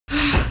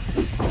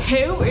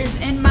Who is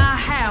in my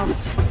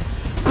house?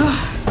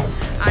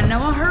 I know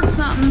I heard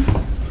something.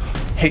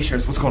 Hey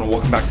shares, what's going on?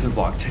 Welcome back to the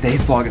vlog.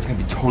 Today's vlog is gonna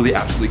be totally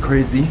absolutely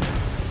crazy.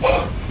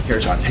 Here,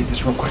 John, take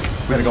this real quick.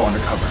 We gotta go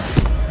undercover.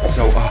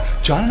 So,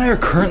 John and I are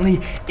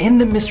currently in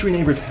the mystery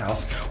neighbor's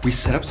house. We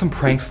set up some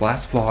pranks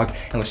last vlog,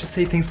 and let's just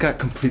say things got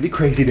completely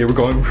crazy. They were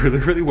going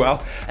really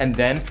well, and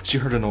then she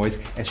heard a noise,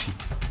 and she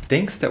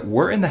thinks that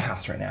we're in the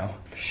house right now.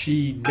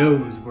 She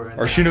knows we're in the house.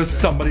 Or she knows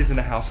somebody's in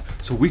the house.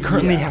 So we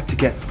currently have to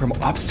get from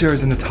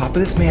upstairs in the top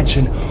of this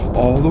mansion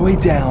all the way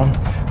down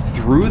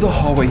through the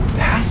hallway,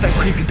 past that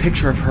creepy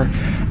picture of her,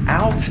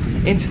 out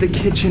into the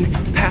kitchen,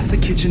 past the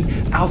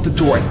kitchen, out the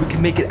door. If we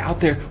can make it out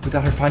there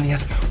without her finding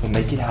us, we'll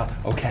make it out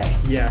okay.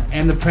 Yeah,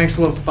 and the pranks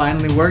will have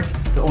finally worked.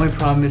 The only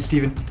problem is,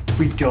 Steven, if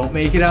we don't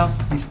make it out,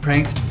 these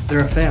pranks,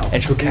 they're a fail.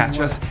 And she'll catch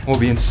us, and we'll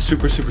be in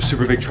super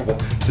big trouble.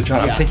 So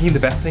John, I'm thinking the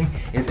best thing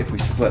is if we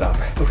split up.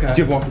 Okay. Do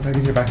you have walkie-talkies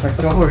in your backpack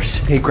still? Of course.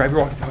 Okay, grab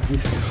your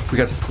walkie-talkies. We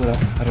gotta split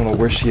up. I don't know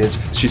where she is.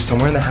 She's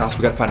somewhere in the house.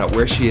 We gotta find out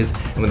where she is.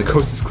 And when the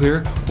coast is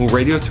clear, we'll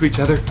radio to each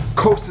other.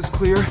 Coast is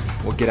clear,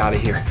 we'll get out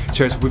of here.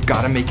 Cheers, we've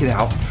gotta make it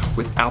out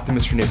without the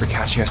mystery neighbor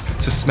catching us.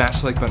 So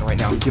smash the like button right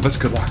now. Give us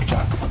good luck,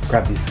 John.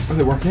 Grab these. Are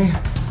they working?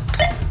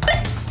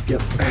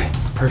 Yep. Okay,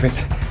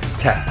 perfect.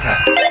 Test.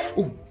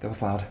 Ooh, that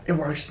was loud. It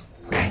works.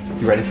 Okay,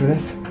 you ready for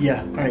this?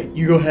 Yeah, all right,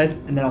 you go ahead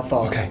and then I'll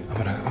follow. Okay,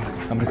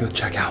 I'm gonna go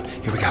check out.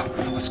 Here we go,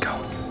 let's go.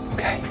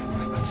 Okay,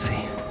 let's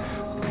see.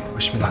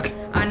 Wish me luck.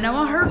 I know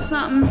I heard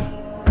something.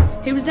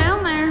 He was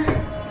down there.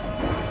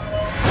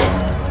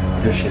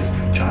 There she is.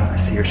 John, I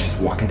see her. She's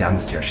walking down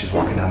the stairs. She's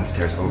walking down the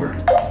stairs over.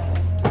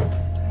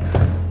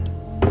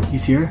 You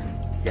see her?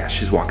 Yeah,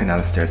 she's walking down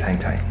the stairs. Hang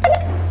tight.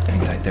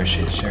 Hang tight. There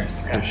she is, Shares.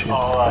 There she is. Okay.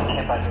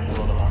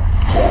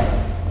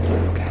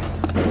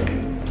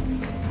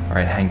 All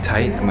right, hang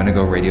tight. I'm gonna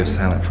go radio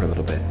silent for a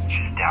little bit.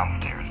 She's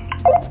downstairs.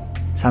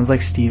 Sounds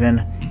like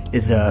Steven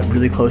is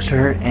really close to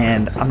her,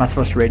 and I'm not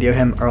supposed to radio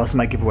him or else it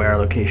might give away our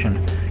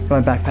location.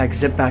 Got my backpack,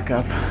 zip back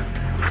up.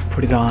 Let's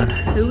put it on.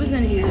 Who was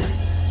in here?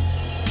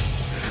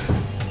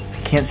 I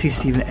can't see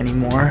Steven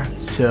anymore,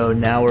 so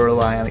now we're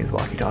relying on these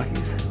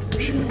walkie-talkies.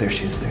 There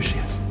she is.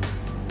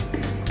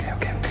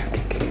 Okay.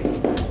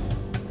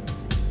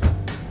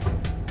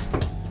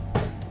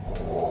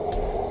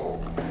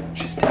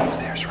 She's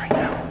downstairs right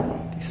now.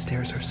 These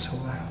stairs are so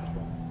loud.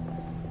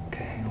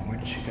 Okay, hang on, where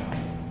did she go?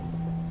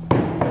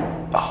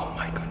 Oh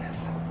my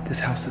goodness, this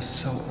house is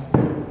so old.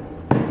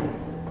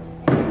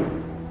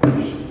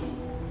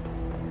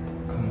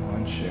 Come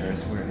on,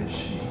 Shares, where is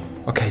she?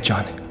 Okay,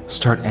 John,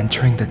 start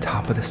entering the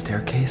top of the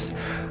staircase.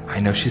 I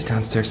know she's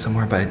downstairs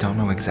somewhere, but I don't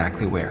know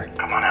exactly where.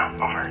 Come on out,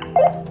 over.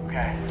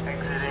 Okay,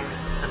 exiting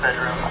the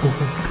bedroom. Oh,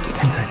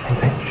 hang tight.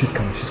 She's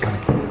coming.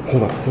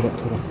 Hold up.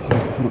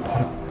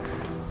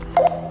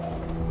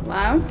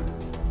 Loud?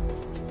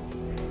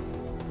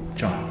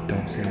 John,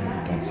 don't say a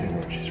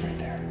word. She's right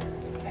there.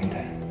 Hang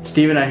tight.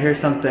 Steven, I hear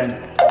something.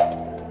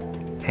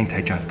 Hang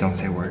tight, John. Don't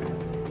say a word.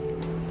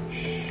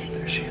 Shh.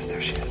 There she is.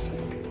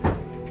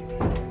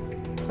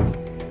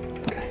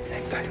 Okay,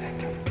 hang tight.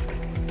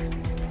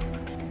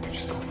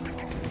 She's going.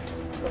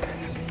 Okay.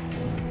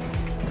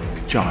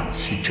 John,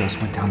 she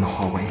just went down the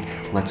hallway.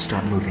 Let's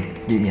start moving.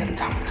 Meet me at the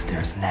top of the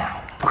stairs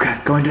now. Okay,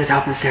 going to the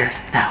top of the stairs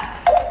now.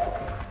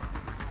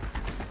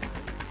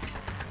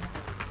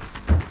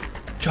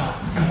 John,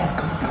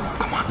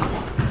 come on.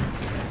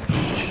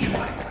 Shh,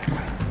 quiet.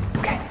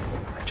 Okay, I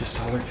just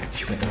saw her.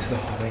 She went into the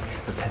hallway.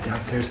 Let's head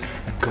downstairs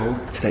and go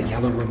to that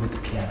yellow room with the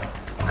piano.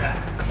 Okay,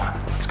 come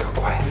on, let's go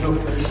quiet.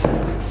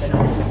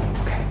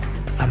 Okay.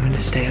 I'm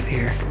gonna stay up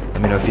here.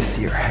 Let me know if you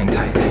see her. Hang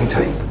tight.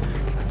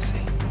 Let's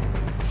see.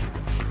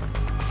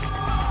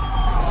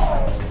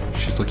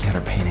 She's looking at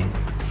her painting.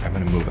 I'm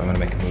gonna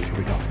make a move. Here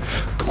we go.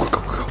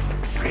 Go.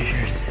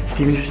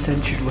 Steven just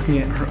said she's looking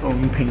at her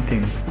own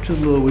painting, which is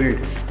a little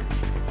weird.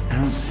 I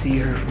don't see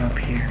her from up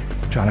here.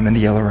 John, I'm in the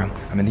yellow room.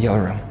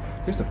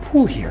 There's a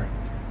pool here.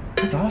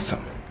 That's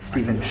awesome.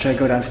 Steven, should I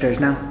go downstairs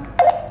now?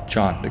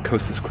 John, the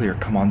coast is clear.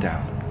 Come on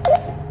down.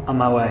 On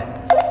my way.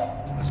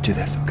 Let's do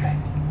this, okay?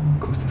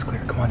 Coast is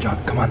clear. Come on,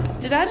 John. Come on.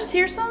 Did I just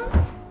hear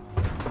something?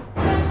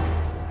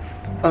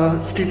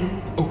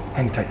 Steven. Oh,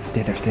 hang tight.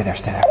 Stay there.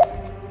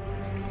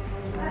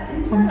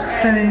 I'm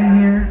staying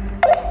here.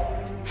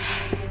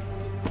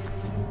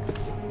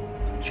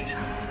 She's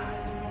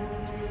outside.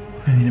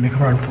 I need to make a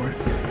run for it.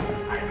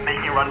 I'm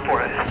making a run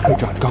for it. Go,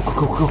 John. Go.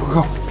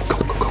 Go.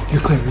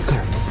 You're clear.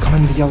 Come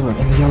in the yellow room.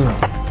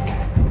 Okay.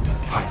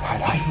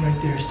 Hide. She's right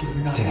there,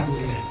 Steven. Stay down.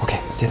 Okay,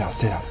 stay down.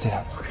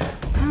 Okay.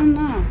 I don't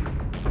know.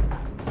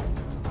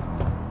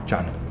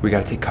 John, we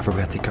gotta take cover.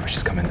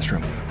 She's coming in this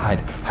room.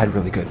 Hide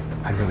really good.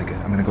 I'm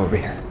gonna go over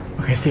here.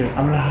 Okay, Steven,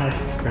 I'm gonna hide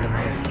right over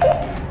here.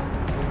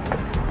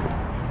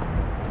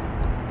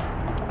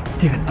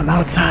 Steven, I'm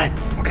outside.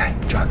 Okay,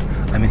 John,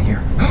 I'm in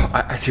here.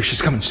 I see her.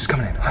 She's coming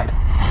in. Hide.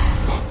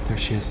 There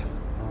she is.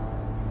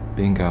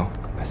 Bingo.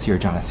 I see her,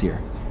 John.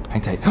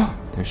 Hang tight.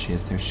 There she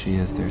is.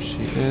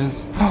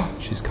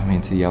 She's coming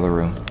into the yellow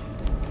room.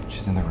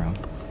 She's in the room.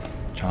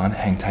 John,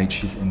 hang tight.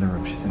 She's in the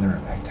room.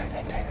 Hang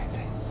tight.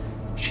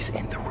 She's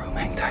in the room.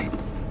 Hang tight.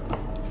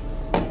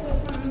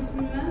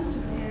 Something's messed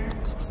in here.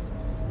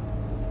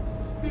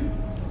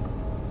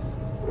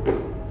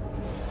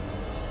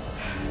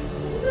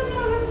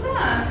 What's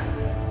that?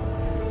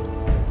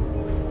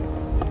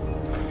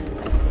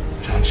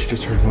 John, she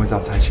just heard a noise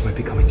outside. She might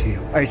be coming to you.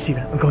 All right,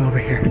 Steven, I'm going over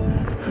here.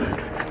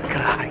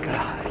 Gotta hide, gotta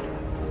hide.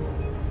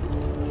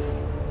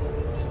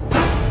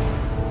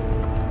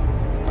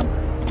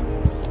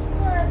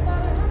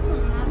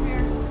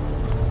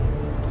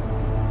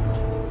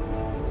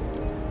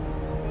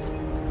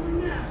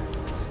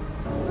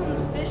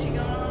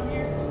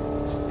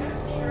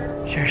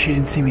 Sure, she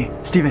didn't see me.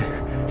 Steven,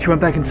 she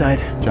went back inside.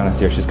 John, I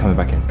see her. She's coming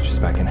back in. She's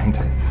back in. Hang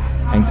tight.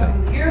 Hang tight.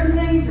 Hear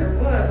things or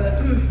what? But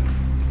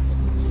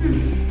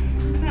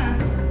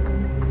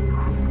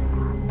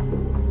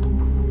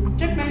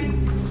checkmate.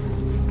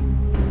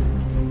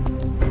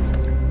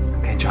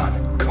 Okay,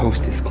 John.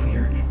 Coast is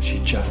clear. She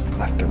just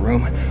left the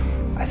room.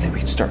 I said we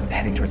could start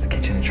heading towards the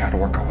kitchen and try to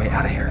work our way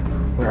out of here.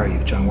 Where are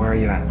you, John? Where are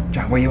you at?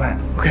 John, where are you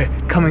at? Okay,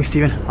 coming,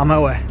 Steven. On my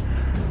way.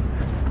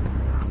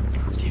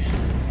 Steven,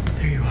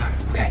 there you are.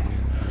 Okay.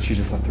 She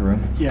just left the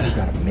room. Yeah. We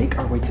gotta make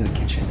our way to the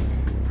kitchen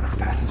as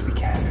fast as we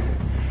can.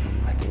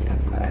 I think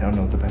that I don't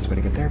know the best way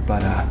to get there,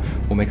 but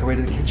we'll make our way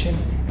to the kitchen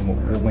and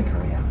we'll make our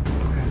way out.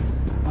 Okay.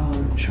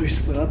 Should we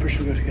split up or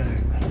should we go together?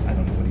 I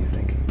don't know. What do you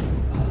think?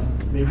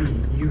 Maybe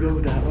you go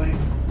that way,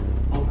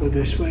 I'll go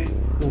this way.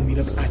 We'll meet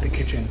up at the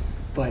kitchen.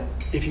 But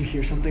if you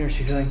hear something or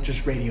see something,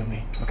 just radio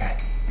me. Okay.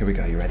 Here we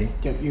go. You ready?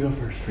 Yep, you go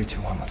first. 3, 2,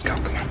 1. Let's go.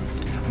 Come on.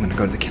 I'm gonna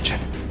go to the kitchen.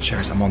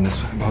 Shares, I'm on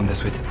this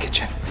way to the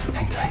kitchen.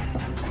 Hang tight.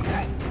 Hang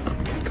tight.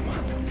 Okay, come on.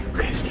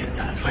 Okay, Steven's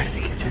on his way to the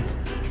kitchen.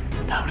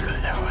 Now I'm gonna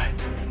go that way.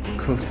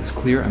 Coast is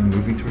clear. I'm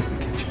moving towards the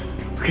kitchen.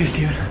 Okay,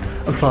 Steven,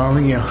 I'm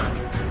following you.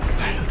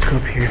 Alright, let's go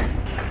up here.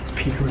 Let's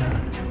peek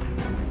around.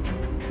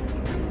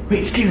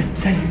 Wait, Steven,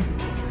 is that you?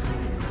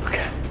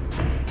 Okay,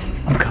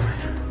 I'm coming.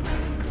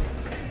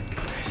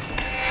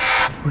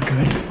 We're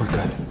good? We're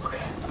good.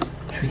 Okay.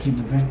 Should we keep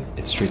moving?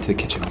 It's straight to the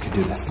kitchen. We can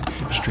do this.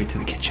 Straight to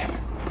the kitchen.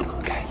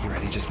 Okay, you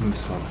ready? Just move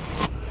slowly.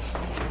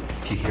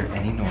 If you hear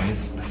any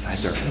noise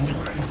besides our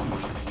door,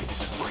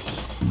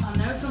 I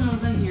know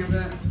someone's in here,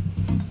 but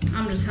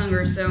I'm just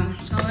hungry, so I'm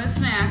just gonna get a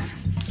snack.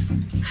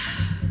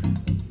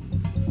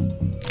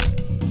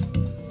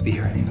 if you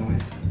hear any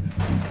noise,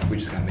 we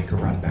just gotta make a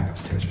run back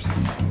upstairs or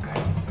something.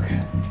 Okay. Okay.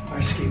 Our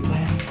escape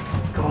plan: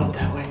 go out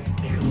that way,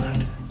 make a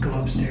left, go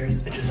upstairs,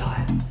 and just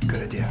hide.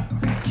 Good idea.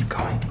 Okay, keep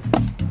going.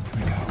 Here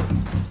we go.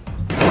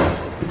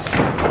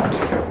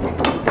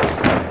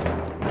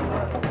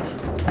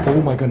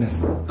 Oh my goodness.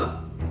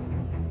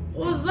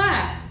 What was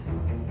that?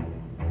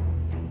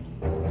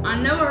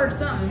 I know I heard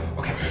something.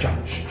 Okay,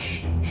 John, shh,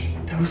 shh, shh.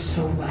 That was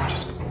so loud.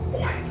 Just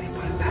quietly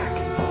put it back.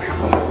 Okay,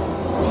 relax.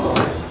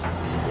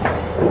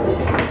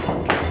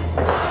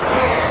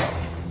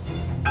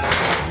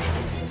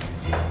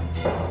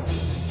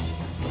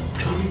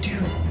 What do you do?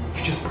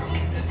 You just broke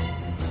it.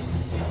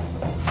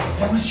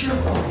 That was your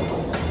fault.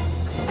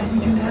 What do we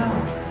do now?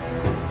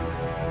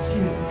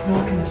 Steven, it's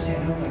not gonna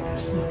stand up like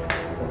this. Look.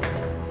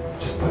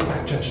 Just put it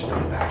back, Judge. Just put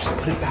it back. Just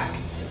put it back.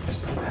 Just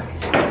put it back.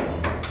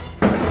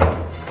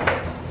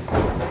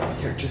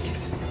 Here, just give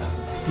it to me.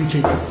 You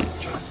take it.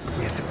 John,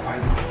 we have to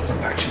quietly put this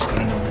back. She's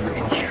gonna know we're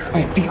in here.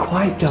 Alright, be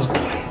quiet, though.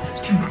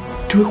 Steven,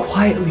 do it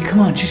quietly. Come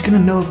on, she's gonna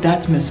know if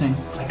that's missing.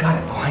 I got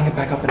it. I'll hang it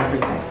back up and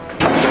everything.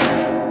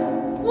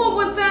 What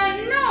was that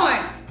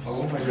noise?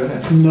 Oh my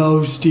goodness.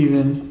 No,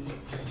 Steven.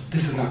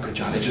 This is not good,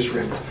 John. It just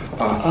ripped.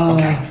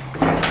 Okay.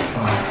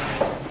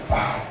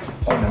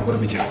 Oh no, what do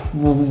we do?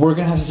 We're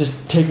gonna have to just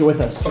take it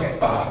with us. Okay,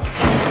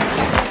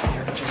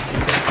 here, just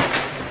take it.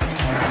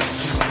 It's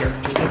just here,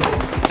 just take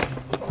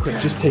it. Quick,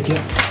 just take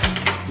it.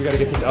 We gotta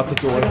get this out the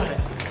door. I got it.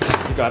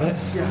 You got it?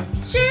 Yeah.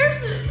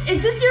 Sheriff,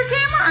 is this your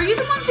camera? Are you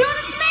the one doing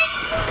this to me?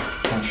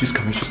 Oh, she's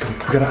coming, she's coming.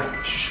 We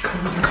gotta, shh,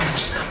 come on,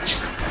 she's coming, she's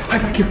coming.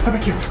 Hide back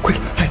here, quick,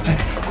 hide,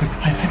 quick,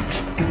 hide.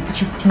 Get the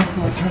picture, turn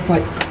the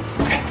light.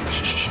 Okay,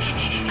 shh.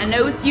 I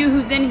know it's you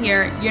who's in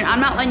here. I'm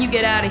not letting you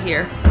get out of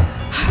here.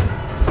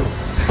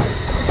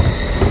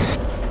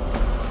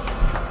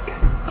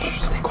 Okay,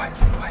 shh, stay quiet.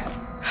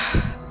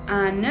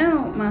 I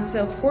know my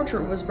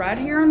self-portrait was right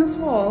here on this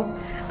wall.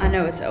 I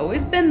know it's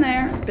always been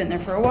there. It's been there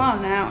for a while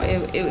now.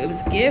 It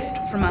was a gift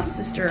from my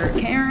sister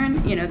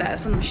Karen. You know,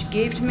 that's something she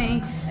gave to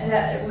me. And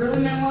that really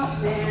meant a lot,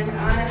 man.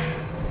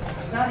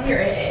 It's not here.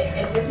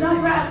 If it's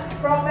not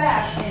brought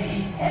back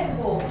in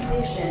impeccable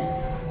condition,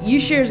 you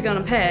sure's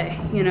gonna pay.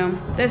 You know,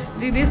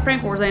 these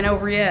prank wars ain't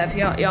over yet. If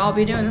y'all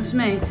be doing this to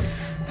me.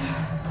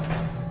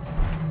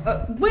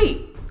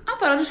 Wait, I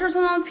thought I just heard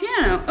something on the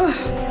piano.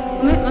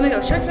 Let me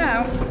go check it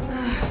out.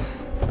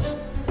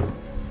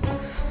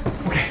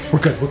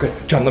 Okay, we're good.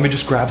 John, let me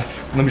just grab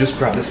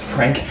this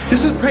prank.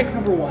 This is prank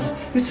number 1.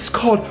 This is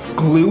called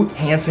glue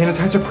hand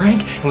sanitizer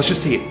prank. And let's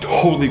just say it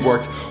totally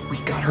worked. We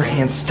got her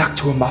hands stuck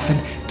to a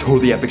muffin.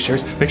 Totally epic,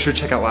 shares. Make sure to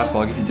check out last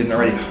vlog if you didn't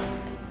already.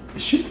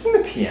 Is she playing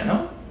the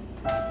piano?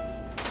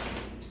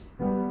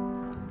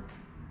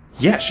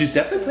 Yeah, she's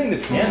definitely playing the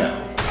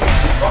piano.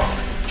 Oh,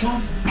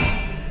 John.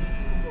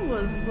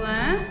 What was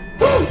that?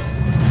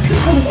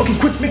 Oh Okay,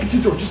 quick, make it to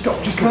the door. Just go.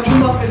 Grab me a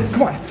muffin.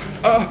 Come on.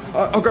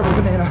 I'll grab a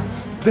banana.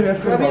 Banana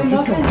for Grab me a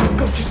just go.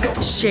 muffin. Just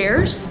go.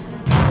 Shares?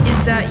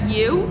 Is that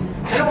you?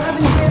 I don't have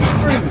any candy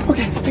for you.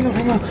 Okay, hang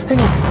on.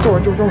 Door.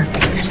 I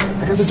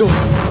got the door.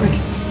 Quick,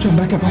 John,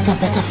 back up.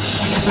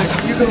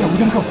 You go. We're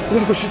gonna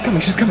go.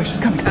 She's coming.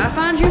 If I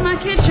find you in my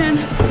kitchen,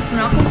 I'm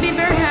not gonna be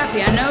very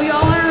happy. I know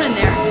y'all are in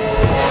there.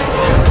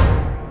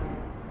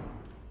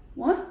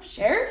 What?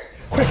 Shares?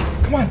 Quick,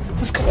 come on.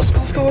 Let's go.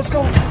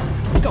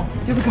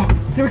 Here we go.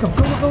 Go.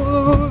 What's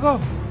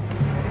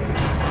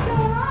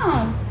going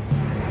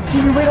on?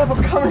 See me, wait up,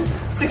 I'm coming.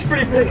 This thing's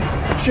pretty big.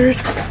 Cheers.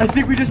 I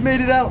think we just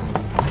made it out.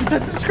 Hit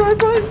that subscribe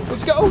button.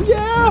 Let's go.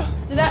 Yeah.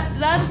 Did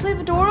I just leave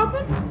the door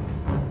open?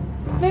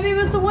 Maybe it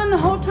was the one the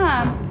whole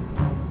time.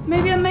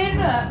 Maybe I made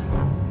it up.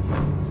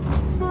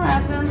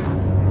 Alright then.